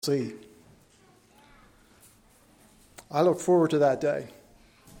See. I look forward to that day.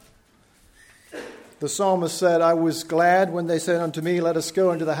 The psalmist said, I was glad when they said unto me, let us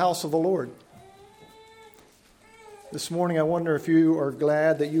go into the house of the Lord. This morning, I wonder if you are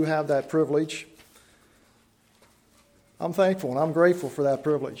glad that you have that privilege. I'm thankful and I'm grateful for that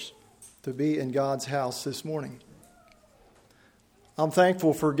privilege to be in God's house this morning. I'm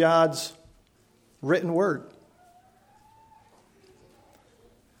thankful for God's written word.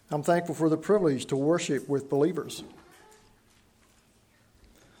 I'm thankful for the privilege to worship with believers.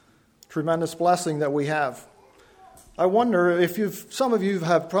 Tremendous blessing that we have. I wonder if some of you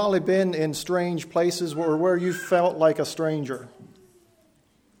have probably been in strange places where you felt like a stranger.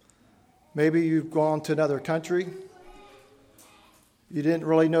 Maybe you've gone to another country. You didn't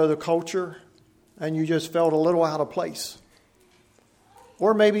really know the culture, and you just felt a little out of place.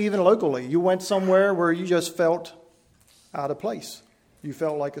 Or maybe even locally, you went somewhere where you just felt out of place. You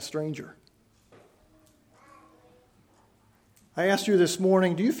felt like a stranger. I asked you this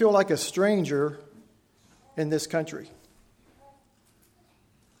morning, do you feel like a stranger in this country?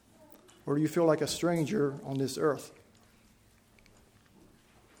 Or do you feel like a stranger on this earth?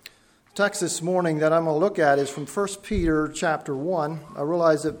 The text this morning that I'm going to look at is from 1 Peter chapter 1. I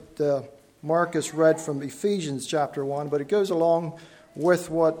realize that Marcus read from Ephesians chapter 1, but it goes along with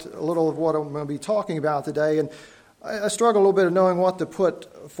a little of what I'm going to be talking about today. And I struggle a little bit of knowing what to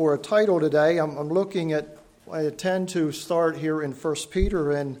put for a title today. I intend to start here in 1 Peter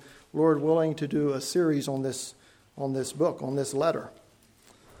and, Lord willing, to do a series on this book, on this letter.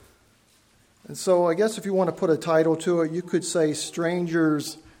 And so I guess if you want to put a title to it, you could say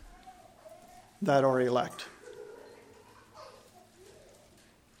Strangers That Are Elect.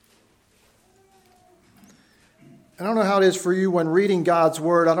 I don't know how it is for you when reading God's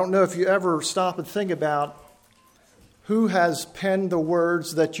Word. I don't know if you ever stop and think about who has penned the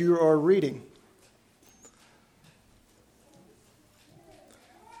words that you are reading.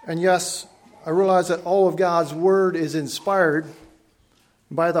 And yes, I realize that all of God's Word is inspired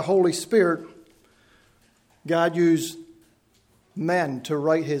by the Holy Spirit. God used men to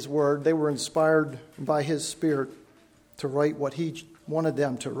write His Word. They were inspired by His Spirit to write what He wanted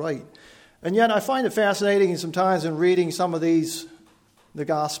them to write. And yet I find it fascinating sometimes in reading some of the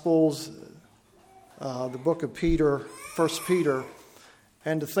Gospels, the book of Peter, 1 Peter,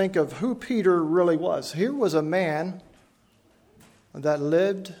 and to think of who Peter really was. Here was a man that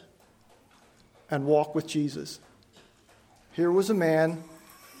lived and walked with Jesus. Here was a man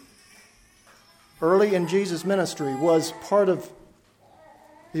early in Jesus' ministry, he was one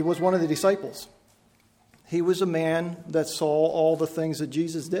of the disciples. He was a man that saw all the things that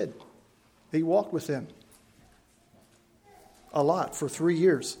Jesus did. He walked with him a lot for 3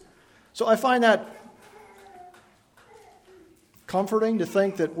 years. So I find that comforting to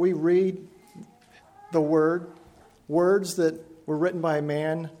think that we read the words that were written by a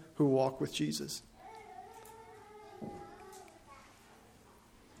man who walked with Jesus. I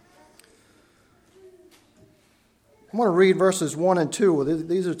want to read verses 1 and 2.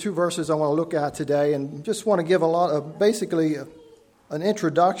 These are two verses I want to look at today, and just want to give basically an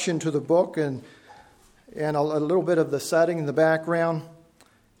introduction to the book and a little bit of the setting and the background,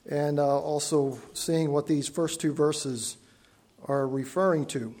 and also seeing what these first two verses are referring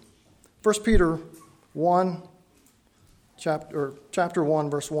to. 1 Peter 1, chapter 1,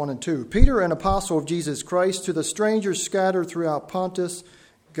 verse 1 and 2. Peter, an apostle of Jesus Christ, to the strangers scattered throughout Pontus,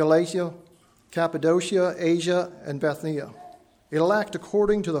 Galatia, Cappadocia, Asia, and Bithynia, elect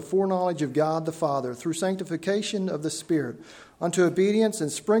according to the foreknowledge of God the Father, through sanctification of the Spirit, unto obedience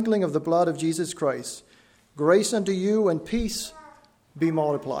and sprinkling of the blood of Jesus Christ. Grace unto you and peace be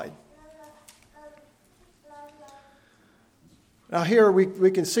multiplied. Now here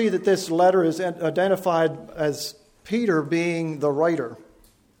we can see that this letter is identified as Peter being the writer,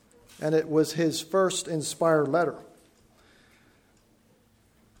 and it was his first inspired letter.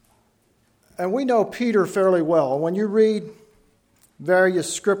 And we know Peter fairly well. When you read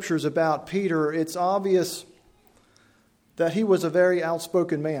various scriptures about Peter, it's obvious that he was a very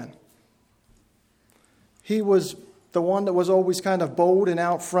outspoken man. He was the one that was always kind of bold and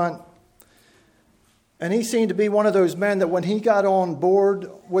out front. And he seemed to be one of those men that when he got on board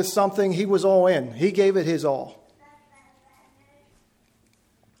with something, he was all in. He gave it his all.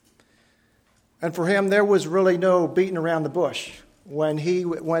 And for him, there was really no beating around the bush when he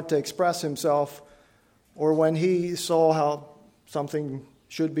went to express himself, or when he saw how something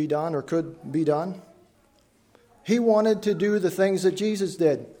should be done or could be done. He wanted to do the things that Jesus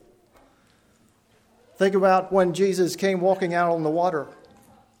did. Think about when Jesus came walking out on the water.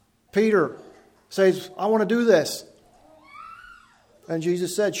 Peter says, I want to do this. And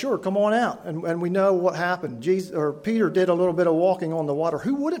Jesus said, sure, come on out. And we know what happened. Peter did a little bit of walking on the water.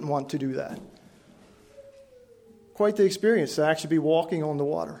 Who wouldn't want to do that? Quite the experience to actually be walking on the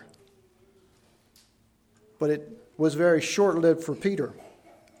water. But it was very short-lived for Peter.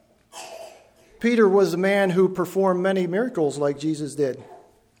 Peter was a man who performed many miracles like Jesus did,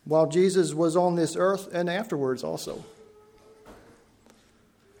 while Jesus was on this earth and afterwards also.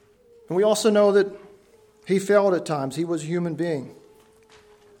 And we also know that he failed at times. He was a human being.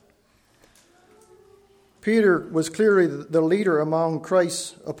 Peter was clearly the leader among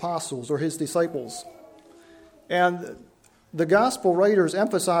Christ's apostles or his disciples. And the gospel writers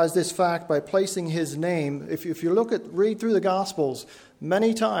emphasize this fact by placing his name. If you read through the gospels,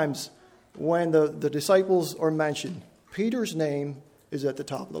 many times when the disciples are mentioned, Peter's name is at the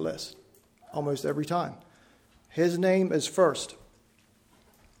top of the list. Almost every time. His name is first.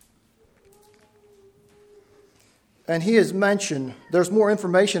 And he is mentioned. There's more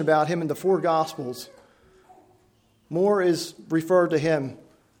information about him in the 4 gospels. More is referred to him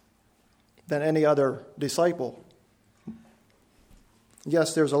than any other disciple.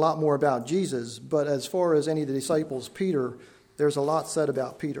 Yes, there's a lot more about Jesus, but as far as any of the disciples, Peter, there's a lot said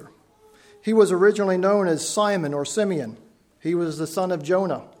about Peter. He was originally known as Simon or Simeon. He was the son of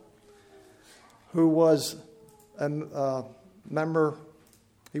Jonah, who was a member.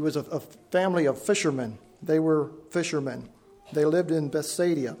 He was a family of fishermen. They were fishermen. They lived in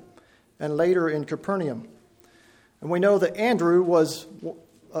Bethsaida and later in Capernaum. And we know that Andrew was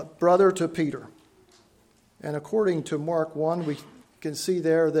a brother to Peter. And according to Mark 1, we can see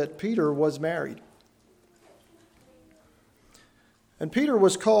there that Peter was married. And Peter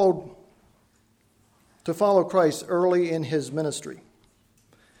was called to follow Christ early in his ministry.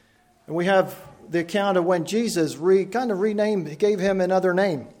 And we have the account of when Jesus gave him another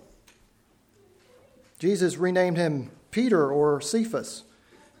name. Jesus renamed him Peter or Cephas.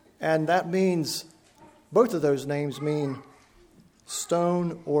 And that means, both of those names mean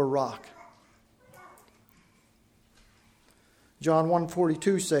stone or rock. John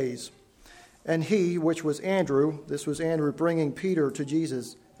 1:42 says, and he, which was Andrew, this was Andrew bringing Peter to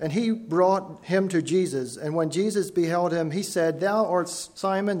Jesus, and he brought him to Jesus. And when Jesus beheld him, he said, thou art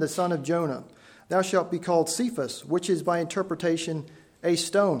Simon, the son of Jonah. Thou shalt be called Cephas, which is by interpretation a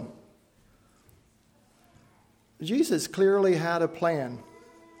stone. Jesus clearly had a plan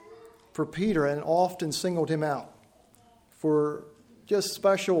for Peter and often singled him out for just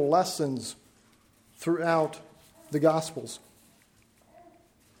special lessons throughout the Gospels.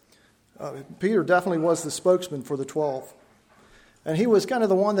 Peter definitely was the spokesman for the 12. And he was kind of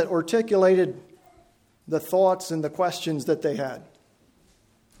the one that articulated the thoughts and the questions that they had.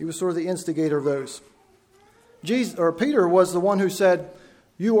 He was sort of the instigator of those. Peter was the one who said,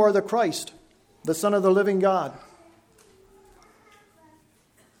 you are the Christ, the Son of the living God.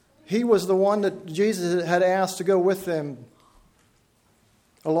 He was the one that Jesus had asked to go with them,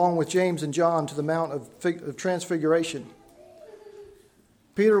 along with James and John, to the Mount of Transfiguration.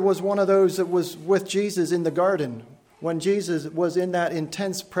 Peter was one of those that was with Jesus in the garden when Jesus was in that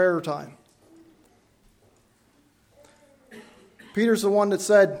intense prayer time. Peter's the one that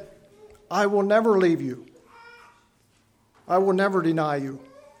said, I will never leave you. I will never deny you.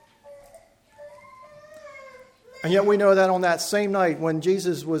 And yet we know that on that same night when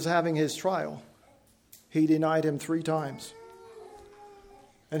Jesus was having his trial, he denied him 3 times.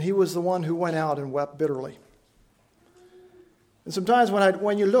 And he was the one who went out and wept bitterly. And sometimes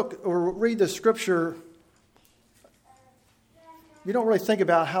when you look or read the scripture, you don't really think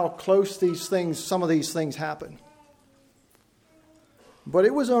about how close some of these things happen. But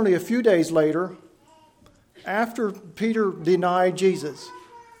it was only a few days later, after Peter denied Jesus,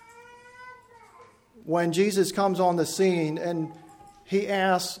 when Jesus comes on the scene and he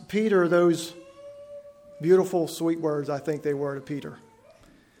asks Peter those beautiful, sweet words, I think they were to Peter.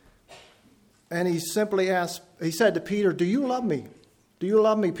 And he said to Peter, do you love me? Do you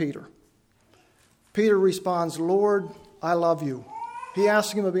love me, Peter? Peter responds, Lord, I love you. He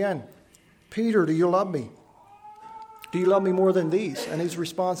asks him again, Peter, do you love me? Do you love me more than these? And his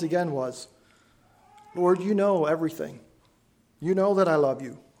response again was, Lord, you know everything. You know that I love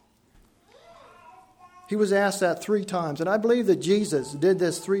you. He was asked that 3 times. And I believe that Jesus did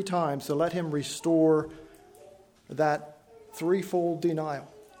this 3 times to let him restore that threefold denial.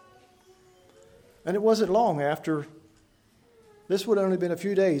 And it wasn't long after, this would have only been a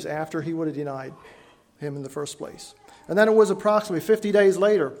few days after he would have denied him in the first place. And then it was approximately 50 days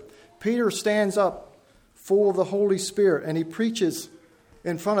later, Peter stands up full of the Holy Spirit and he preaches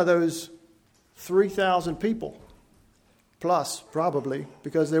in front of those 3,000 people. Plus, probably,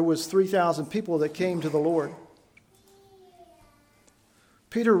 because there was 3,000 people that came to the Lord.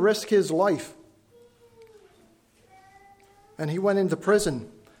 Peter risked his life, and he went into prison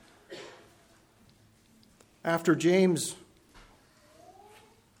after James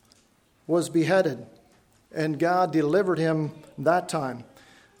was beheaded, and God delivered him that time.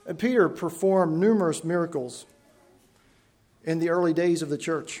 And Peter performed numerous miracles in the early days of the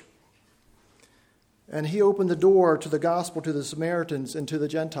church. And he opened the door to the gospel to the Samaritans and to the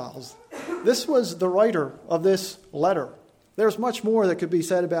Gentiles. This was the writer of this letter. There's much more that could be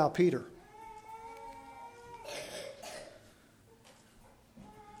said about Peter.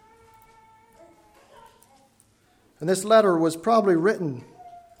 And this letter was probably written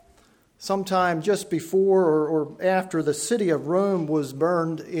sometime just before or after the city of Rome was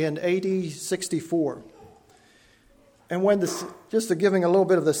burned in AD 64. And when just to giving a little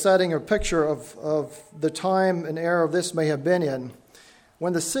bit of the setting or picture of the time and era this may have been in,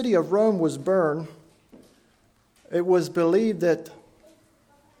 when the city of Rome was burned, it was believed that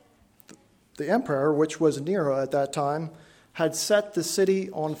the emperor, which was Nero at that time, had set the city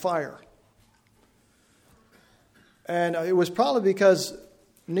on fire. And it was probably because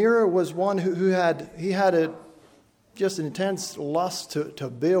Nero was one who had just an intense lust to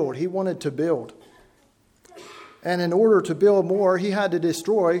build. He wanted to build. And in order to build more, he had to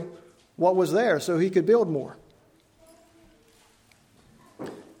destroy what was there so he could build more.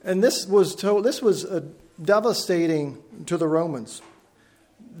 And this was devastating to the Romans.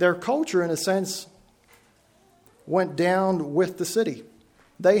 Their culture, in a sense, went down with the city.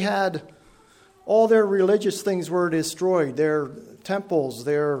 They had all their religious things were destroyed. Their temples,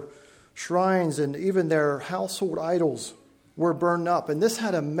 their shrines, and even their household idols were burned up. And this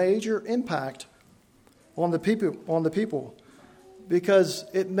had a major impact on the people, because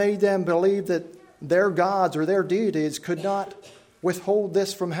it made them believe that their gods or their deities could not withhold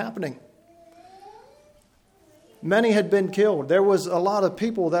this from happening. Many had been killed. There was a lot of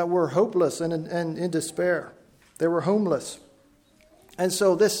people that were hopeless and in despair. They were homeless. And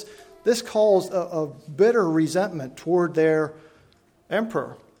so this caused a bitter resentment toward their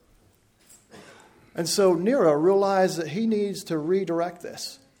emperor. And so Nero realized that he needs to redirect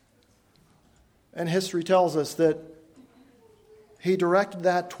this. And history tells us that he directed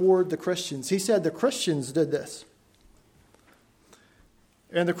that toward the Christians. He said the Christians did this.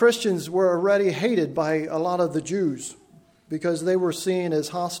 And the Christians were already hated by a lot of the Jews because they were seen as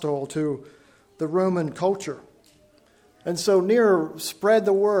hostile to the Roman culture. And so Nero spread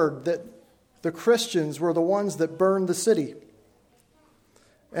the word that the Christians were the ones that burned the city.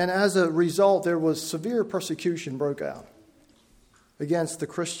 And as a result, there was severe persecution broke out against the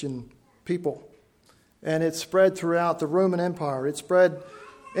Christian people. And it spread throughout the Roman Empire. It spread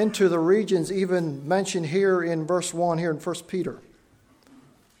into the regions even mentioned here in verse 1 here in 1 Peter.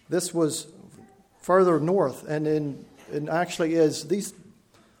 This was further north, and actually is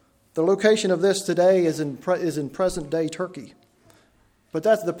the location of this today is in present-day Turkey. But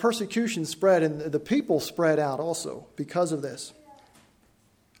that's the persecution spread, and the people spread out also because of this.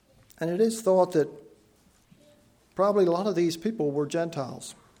 And it is thought that probably a lot of these people were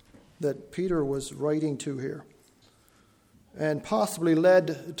Gentiles that Peter was writing to here, and possibly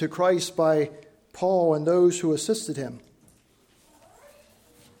led to Christ by Paul and those who assisted him.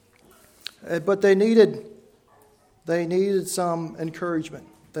 But they needed some encouragement.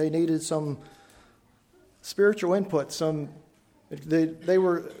 They needed some spiritual input. They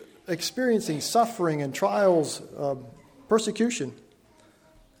were experiencing suffering and trials, persecution.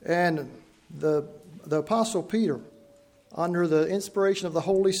 And the Apostle Peter, under the inspiration of the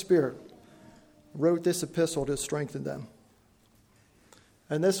Holy Spirit, wrote this epistle to strengthen them.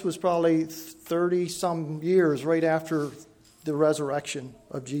 And this was probably 30-some years right after the resurrection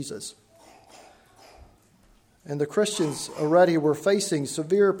of Jesus. And the Christians already were facing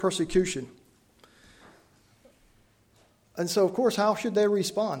severe persecution. And so, of course, how should they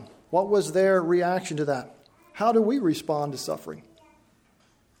respond? What was their reaction to that? How do we respond to suffering?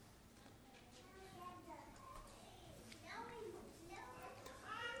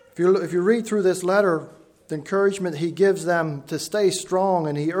 If you read through this letter, the encouragement he gives them to stay strong,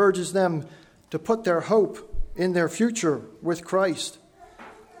 and he urges them to put their hope in their future with Christ.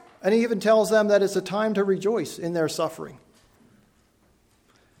 And he even tells them that it's a time to rejoice in their suffering.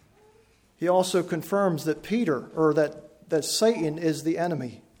 He also confirms that that Satan is the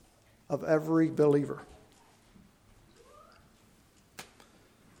enemy of every believer.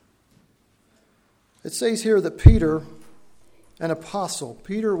 It says here that Peter, an apostle.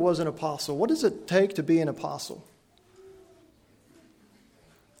 Peter was an apostle. What does it take to be an apostle?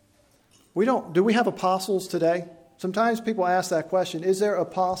 Do we have apostles today? Sometimes people ask that question, is there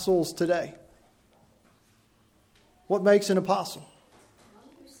apostles today? What makes an apostle?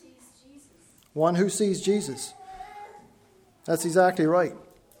 one who sees Jesus. That's exactly right.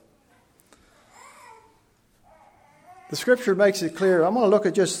 The scripture makes it clear. I'm going to look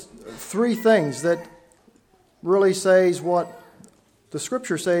at just three things that really says what the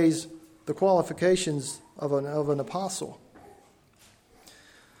scripture says the qualifications of an apostle.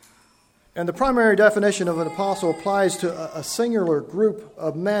 And the primary definition of an apostle applies to a singular group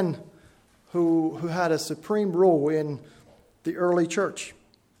of men who had a supreme role in the early church.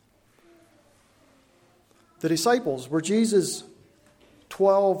 The disciples were Jesus'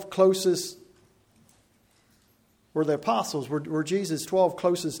 12 closest, were the apostles, were Jesus' 12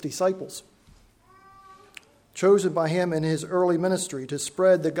 closest disciples, chosen by him in his early ministry to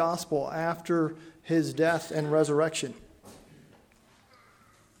spread the gospel after his death and resurrection.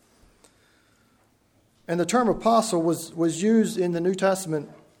 And the term apostle was used in the New Testament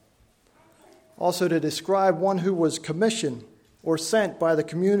also to describe one who was commissioned or sent by the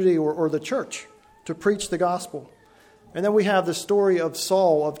community or the church to preach the gospel. And then we have the story of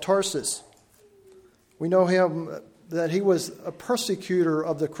Saul of Tarsus. We know him that he was a persecutor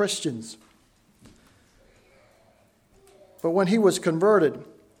of the Christians. But when he was converted,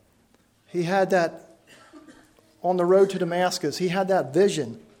 he had that, on the road to Damascus, he had that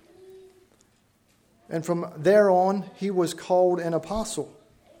vision. And from there on, he was called an apostle.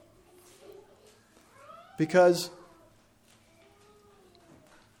 Because,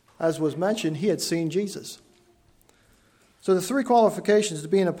 as was mentioned, he had seen Jesus. So the three qualifications to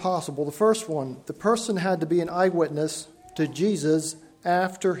be an apostle. Well, the first one, the person had to be an eyewitness to Jesus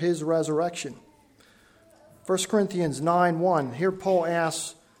after his resurrection. 1 Corinthians 9:1. Here Paul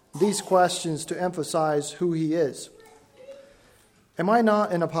asks these questions to emphasize who he is. Am I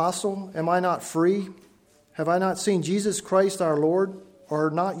not an apostle? Am I not free? Have I not seen Jesus Christ our Lord? Are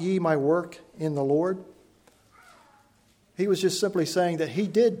not ye my work in the Lord? He was just simply saying that he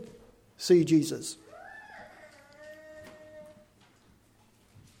did see Jesus.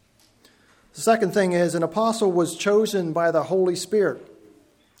 The second thing is an apostle was chosen by the Holy Spirit.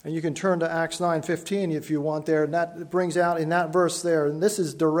 And you can turn to Acts 9:15 if you want there. And that brings out in that verse there. And this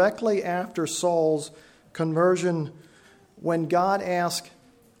is directly after Saul's conversion, when God asked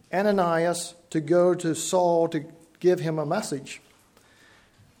Ananias to go to Saul to give him a message.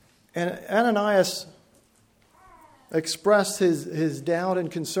 And Ananias expressed his doubt and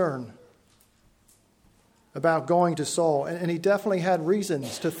concern about going to Saul. And he definitely had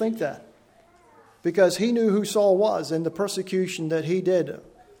reasons to think that, because he knew who Saul was and the persecution that he did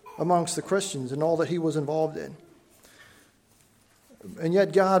amongst the Christians and all that he was involved in. And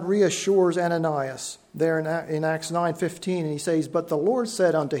yet God reassures Ananias there in Acts 9:15, and he says, "But the Lord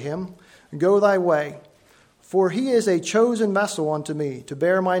said unto him, Go thy way, for he is a chosen vessel unto me, to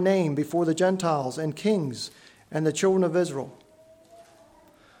bear my name before the Gentiles and kings and the children of Israel."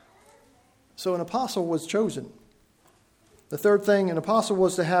 So an apostle was chosen. The third thing, an apostle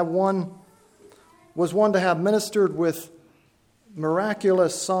was to have one to have ministered with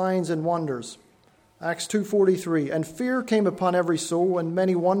miraculous signs and wonders. Acts 2:43, "And fear came upon every soul, and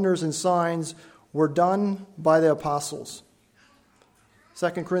many wonders and signs were done by the apostles."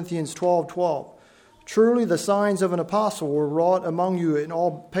 2 Corinthians 12:12, "Truly the signs of an apostle were wrought among you in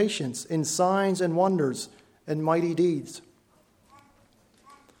all patience, in signs and wonders and mighty deeds."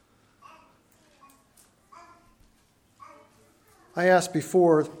 I asked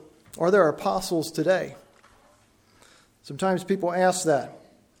before, are there apostles today? Sometimes people ask that.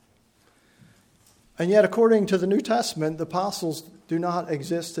 And yet, according to the New Testament, the apostles do not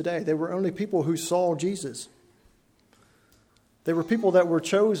exist today. They were only people who saw Jesus. They were people that were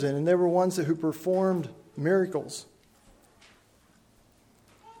chosen, and they were ones who performed miracles.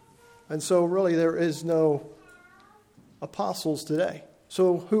 And so really there is no apostles today.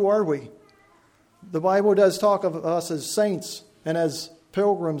 So who are we? The Bible does talk of us as saints and as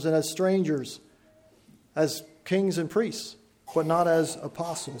pilgrims and as strangers, as kings and priests, but not as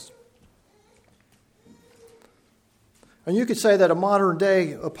apostles. And you could say that a modern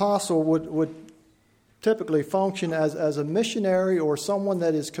day apostle would typically function as a missionary or someone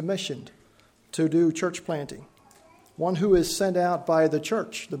that is commissioned to do church planting. One who is sent out by the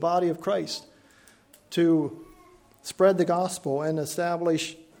church, the body of Christ, to spread the gospel and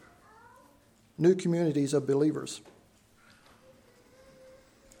establish new communities of believers.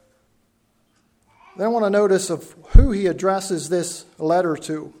 Then I want to notice of who he addresses this letter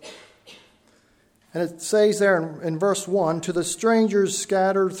to. And it says there in verse 1, "To the strangers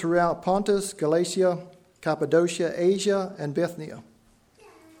scattered throughout Pontus, Galatia, Cappadocia, Asia, and Bithynia."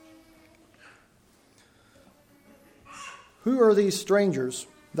 Who are these strangers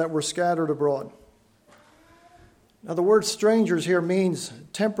that were scattered abroad? Now, the word strangers here means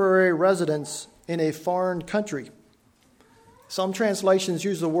temporary residents in a foreign country. Some translations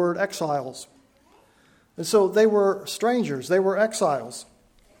use the word exiles. And so they were strangers, they were exiles.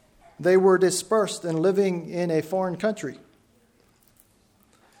 They were dispersed and living in a foreign country.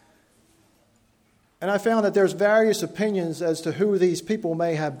 And I found that there's various opinions as to who these people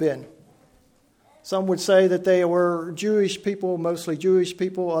may have been. Some would say that they were Jewish people, mostly Jewish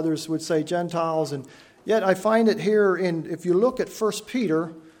people. Others would say Gentiles. And yet I find it here if you look at 1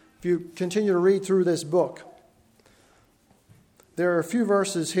 Peter, if you continue to read through this book, there are a few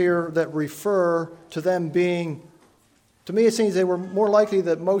verses here that refer to them being, to me it seems they were more likely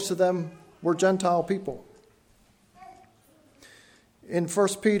that most of them were Gentile people. In 1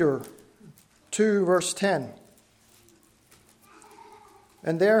 Peter 2, verse 10,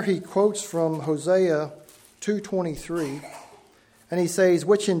 and there he quotes from Hosea 2:23, and he says,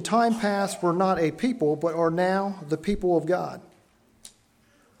 which in time past were not a people, but are now the people of God.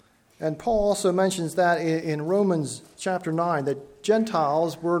 And Paul also mentions that in Romans chapter 9, that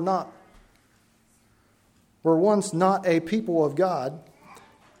Gentiles were once not a people of God,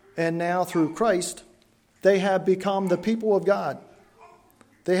 and now through Christ, they have become the people of God.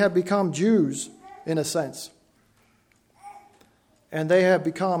 They have become Jews, in a sense. And they have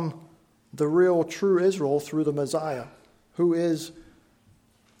become the real true Israel through the Messiah, who is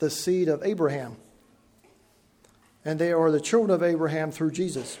the seed of Abraham. And they are the children of Abraham through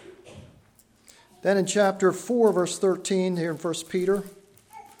Jesus. Then in chapter 4, verse 13, here in 1 Peter,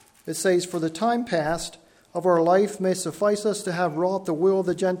 it says, for the time past of our life may suffice us to have wrought the will of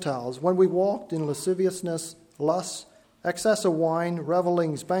the Gentiles, when we walked in lasciviousness, lusts, excess of wine,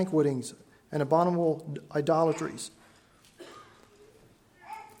 revellings, banquetings, and abominable idolatries.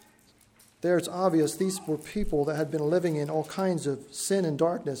 There it's obvious these were people that had been living in all kinds of sin and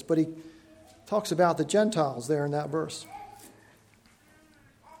darkness, but he talks about the Gentiles there in that verse.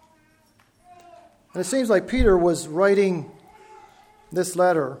 And it seems like Peter was writing this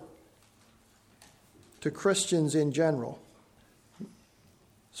letter to Christians in general.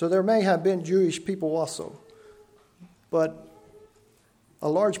 So there may have been Jewish people also, but a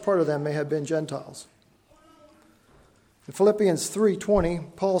large part of them may have been Gentiles. In Philippians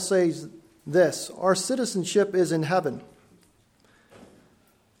 3:20, Paul says this, our citizenship is in heaven.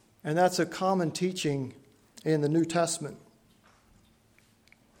 And that's a common teaching in the New Testament,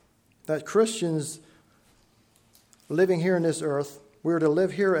 that Christians living here on this earth, we're to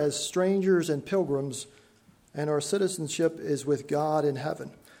live here as strangers and pilgrims, and our citizenship is with God in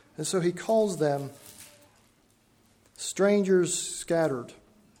heaven. And so he calls them strangers scattered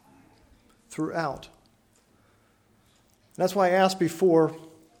throughout. That's why I asked before,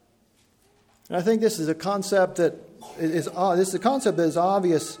 and I think this is a concept that is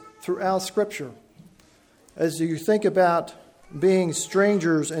obvious throughout Scripture as you think about being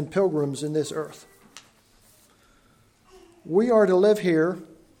strangers and pilgrims in this earth. We are to live here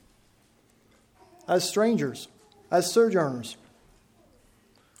as strangers, as sojourners.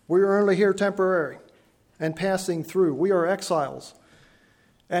 We are only here temporary and passing through. We are exiles.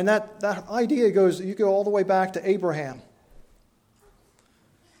 And that idea you go all the way back to Abraham.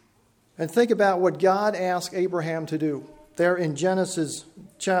 And think about what God asked Abraham to do there in Genesis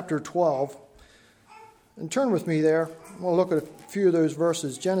chapter 12. And turn with me there. We'll look at a few of those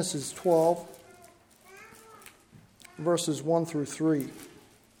verses. Genesis 12, verses 1 through 3.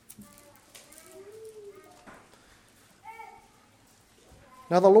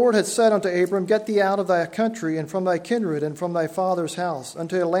 Now the Lord had said unto Abram, get thee out of thy country, and from thy kindred, and from thy father's house,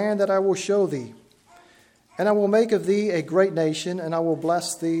 unto a land that I will show thee. And I will make of thee a great nation, and I will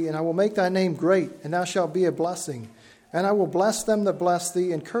bless thee, and I will make thy name great, and thou shalt be a blessing. And I will bless them that bless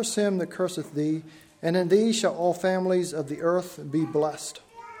thee, and curse him that curseth thee, and in thee shall all families of the earth be blessed.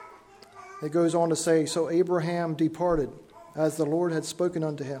 It goes on to say, so Abraham departed, as the Lord had spoken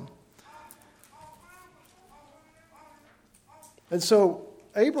unto him. And so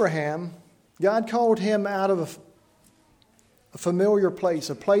Abraham, God called him out of a familiar place,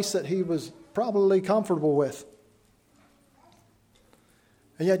 a place that he was probably comfortable with.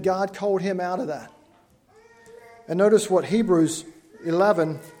 And yet God called him out of that. And notice what Hebrews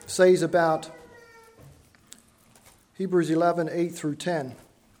 11 says about Hebrews 11, 8 through 10.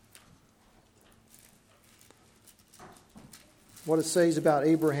 What it says about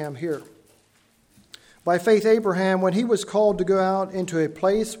Abraham here. By faith Abraham, when he was called to go out into a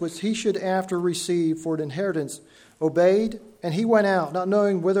place which he should after receive for an inheritance, obeyed, and he went out, not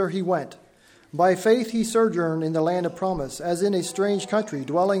knowing whither he went. By faith he sojourned in the land of promise, as in a strange country,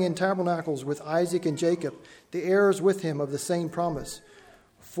 dwelling in tabernacles with Isaac and Jacob, the heirs with him of the same promise.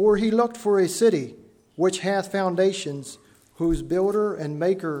 For he looked for a city which hath foundations, whose builder and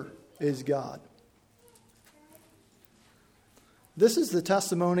maker is God. This is the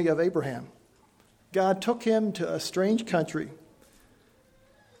testimony of Abraham. God took him to a strange country.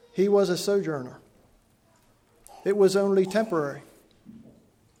 He was a sojourner. It was only temporary.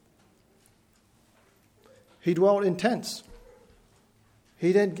 He dwelt in tents.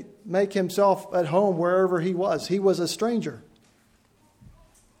 He didn't make himself at home wherever he was. He was a stranger.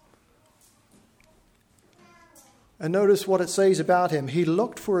 And notice what it says about him. He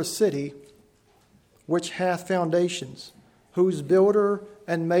looked for a city which hath foundations, whose builder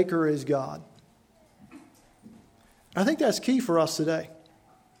and maker is God. I think that's key for us today.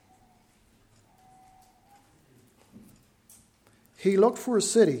 He looked for a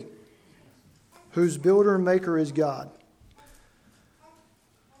city whose builder and maker is God.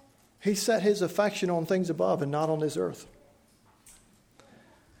 He set his affection on things above and not on this earth.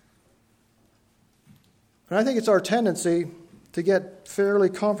 And I think it's our tendency to get fairly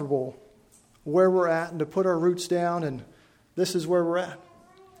comfortable where we're at and to put our roots down, and this is where we're at.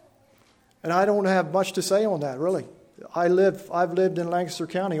 And I don't have much to say on that, really. I've lived in Lancaster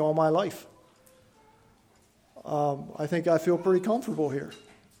County all my life. I think I feel pretty comfortable here.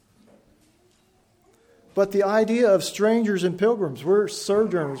 But the idea of strangers and pilgrims, we're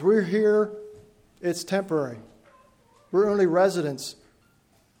sojourners. We're here. It's temporary. We're only residents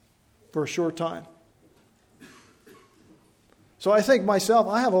for a short time. So I think myself,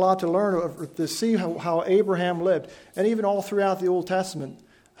 I have a lot to learn to see how Abraham lived. And even all throughout the Old Testament,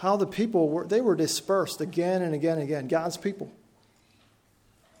 how the people were dispersed again and again and again. God's people.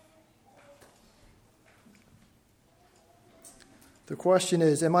 The question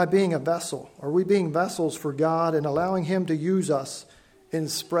is, am I being a vessel? Are we being vessels for God and allowing Him to use us in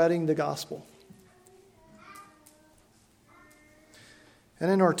spreading the gospel? And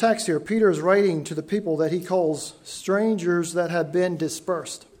in our text here, Peter is writing to the people that he calls strangers that have been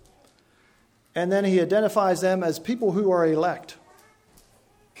dispersed. And then he identifies them as people who are elect.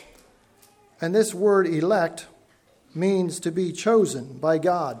 And this word elect means to be chosen by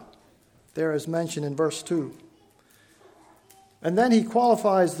God. There is mentioned in verse 2. And then he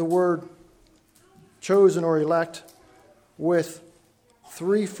qualifies the word chosen or elect with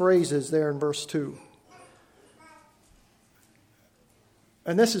 3 phrases there in verse 2.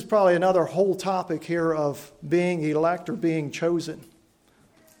 And this is probably another whole topic here of being elect or being chosen.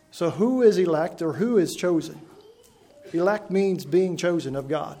 So who is elect or who is chosen? Elect means being chosen of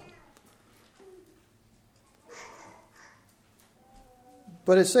God.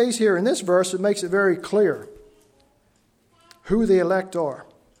 But it says here in this verse, it makes it very clear who the elect are.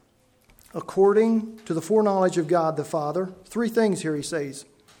 According to the foreknowledge of God the Father. 3 things here he says.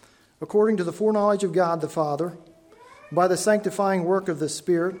 According to the foreknowledge of God the Father, by the sanctifying work of the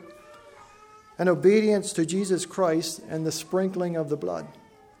Spirit, and obedience to Jesus Christ and the sprinkling of the blood.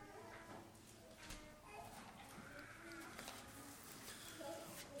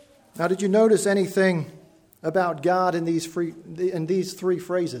 Now, did you notice anything about God in these 3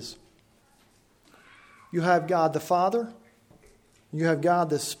 phrases? You have God the Father, you have God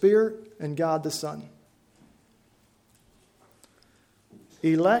the Spirit, and God the Son.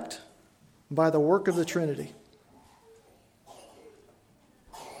 Elect by the work of the Trinity.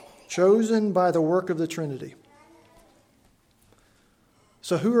 Chosen by the work of the Trinity.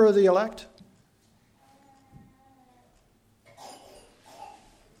 So who are the elect?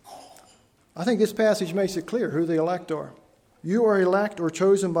 I think this passage makes it clear who the elect are. You are elect or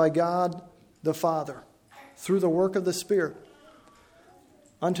chosen by God the Father through the work of the Spirit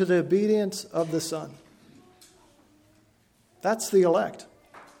unto the obedience of the Son. That's the elect.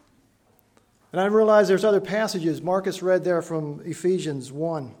 And I realize there's other passages. Marcus read there from Ephesians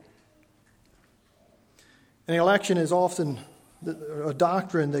 1. And election is often a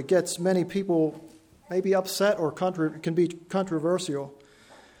doctrine that gets many people maybe upset or can be controversial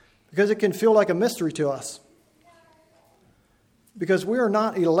because it can feel like a mystery to us. Because we are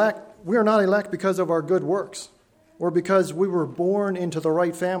not elect because of our good works or because we were born into the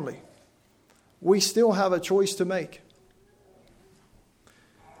right family. We still have a choice to make.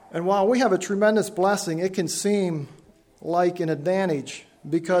 And while we have a tremendous blessing, it can seem like an advantage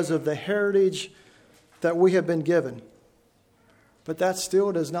because of the heritage that we have been given. But that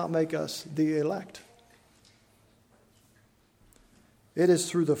still does not make us the elect. It is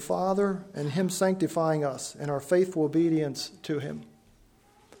through the Father and Him sanctifying us and our faithful obedience to Him.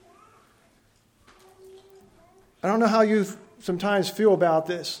 I don't know how you sometimes feel about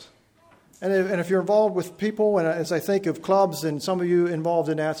this. And if you're involved with people, and as I think of clubs and some of you involved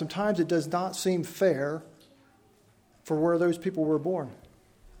in that, sometimes it does not seem fair for where those people were born.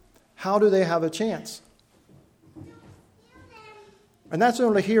 how do they have a chance? And that's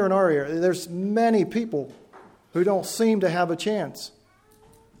only here in our area. There's many people who don't seem to have a chance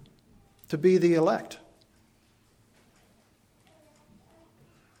to be the elect.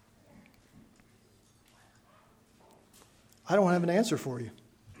 I don't have an answer for you.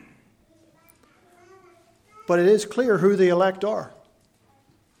 But it is clear who the elect are.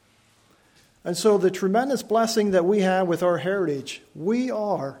 And so the tremendous blessing that we have with our heritage, we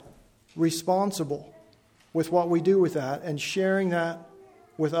are responsible with what we do with that and sharing that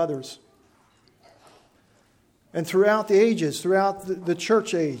with others. And throughout the ages, throughout the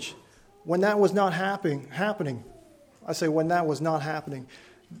church age, when that was not happening, I say when that was not happening,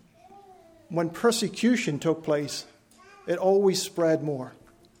 when persecution took place, it always spread more.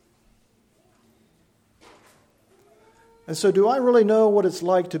 And so do I really know what it's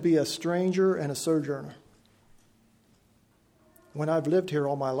like to be a stranger and a sojourner when I've lived here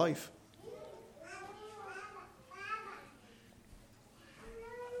all my life?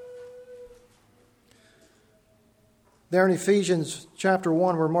 There in Ephesians chapter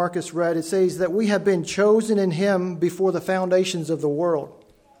 1, where Marcus read, it says that we have been chosen in him before the foundations of the world.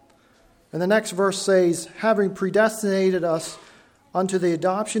 And the next verse says, having predestinated us unto the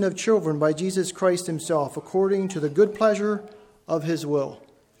adoption of children by Jesus Christ himself, according to the good pleasure of his will.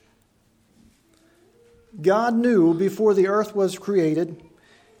 God knew before the earth was created,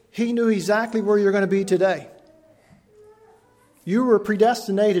 he knew exactly where you're going to be today. You were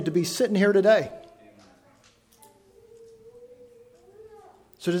predestinated to be sitting here today.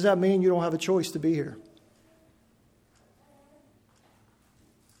 So does that mean you don't have a choice to be here?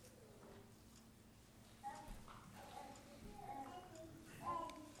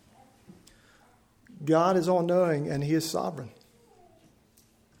 God is all-knowing and he is sovereign.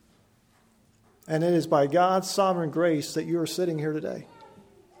 And it is by God's sovereign grace that you are sitting here today.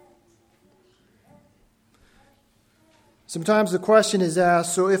 Sometimes the question is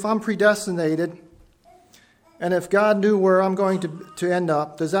asked, so if I'm predestinated, and if God knew where I'm going to end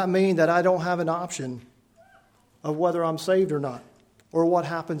up, does that mean that I don't have an option of whether I'm saved or not, or what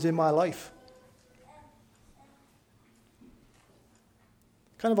happens in my life?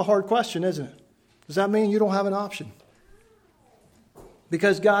 Kind of a hard question, isn't it? Does that mean you don't have an option?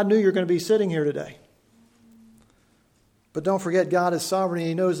 Because God knew you're going to be sitting here today. But don't forget, God is sovereign and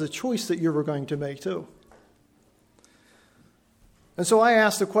he knows the choice that you were going to make too. And so I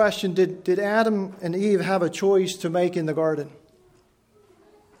asked the question, did Adam and Eve have a choice to make in the garden?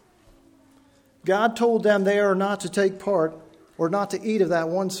 God told them they are not to take part or not to eat of that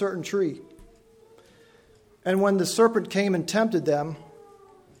one certain tree. And when the serpent came and tempted them,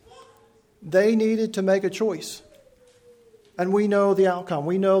 they needed to make a choice. And we know the outcome.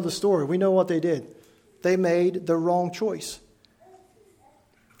 We know the story. We know what they did. They made the wrong choice.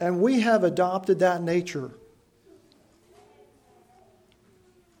 And we have adopted that nature.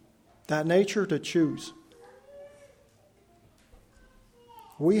 That nature to choose.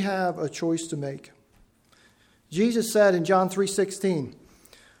 We have a choice to make. Jesus said in John 3:16,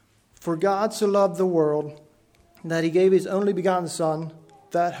 for God so loved the world that he gave his only begotten Son,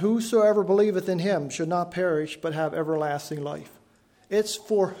 that whosoever believeth in him should not perish, but have everlasting life. It's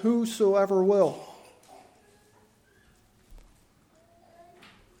for whosoever will.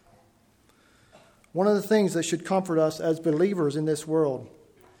 One of the things that should comfort us as believers in this world,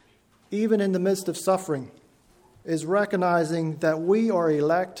 even in the midst of suffering, is recognizing that we are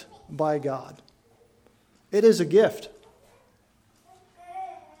elect by God. It is a gift.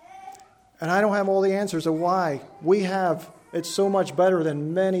 And I don't have all the answers of why we have it's so much better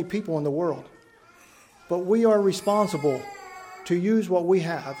than many people in the world. But we are responsible to use what we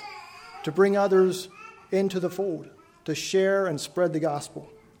have to bring others into the fold, to share and spread the gospel.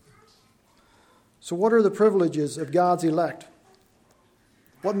 So what are the privileges of God's elect?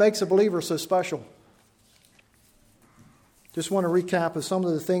 What makes a believer so special? Just want to recap of some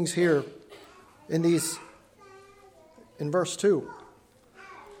of the things here in verse 2.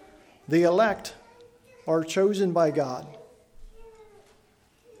 The elect are chosen by God.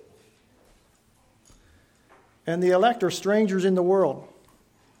 And the elect are strangers in the world.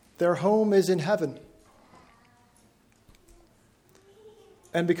 Their home is in heaven.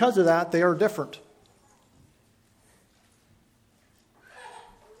 And because of that, they are different.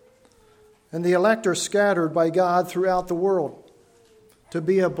 And the elect are scattered by God throughout the world to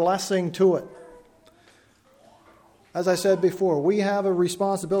be a blessing to it. As I said before, we have a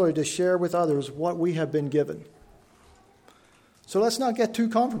responsibility to share with others what we have been given. So let's not get too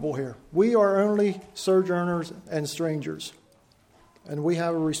comfortable here. We are only sojourners and strangers, and we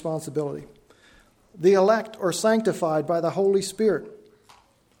have a responsibility. The elect are sanctified by the Holy Spirit.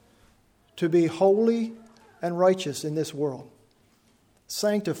 to be holy and righteous in this world.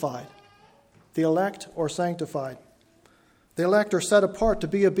 Sanctified. The elect are sanctified. The elect are set apart to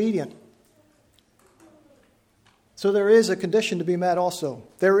be obedient. So there is a condition to be met also.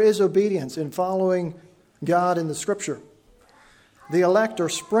 There is obedience in following God in the Scripture. The elect are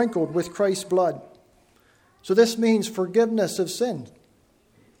sprinkled with Christ's blood. So this means forgiveness of sin.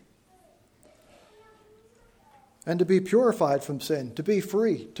 And to be purified from sin, to be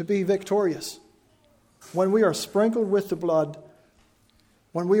free, to be victorious. When we are sprinkled with the blood,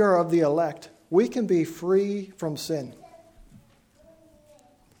 when we are of the elect, we can be free from sin.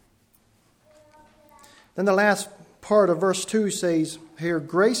 Then the last part of verse 2 says here,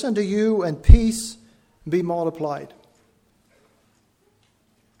 grace unto you and peace be multiplied.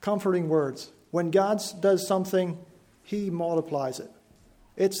 Comforting words. When God does something, He multiplies it.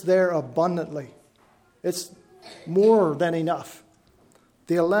 It's there abundantly. It's more than enough.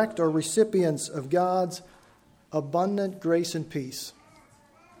 The elect are recipients of God's abundant grace and peace.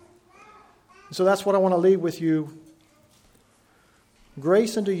 So that's what I want to leave with you.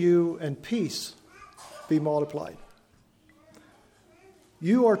 Grace unto you and peace be multiplied.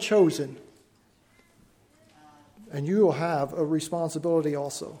 You are chosen, and you will have a responsibility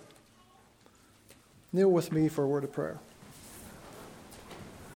also. Kneel with me for a word of prayer.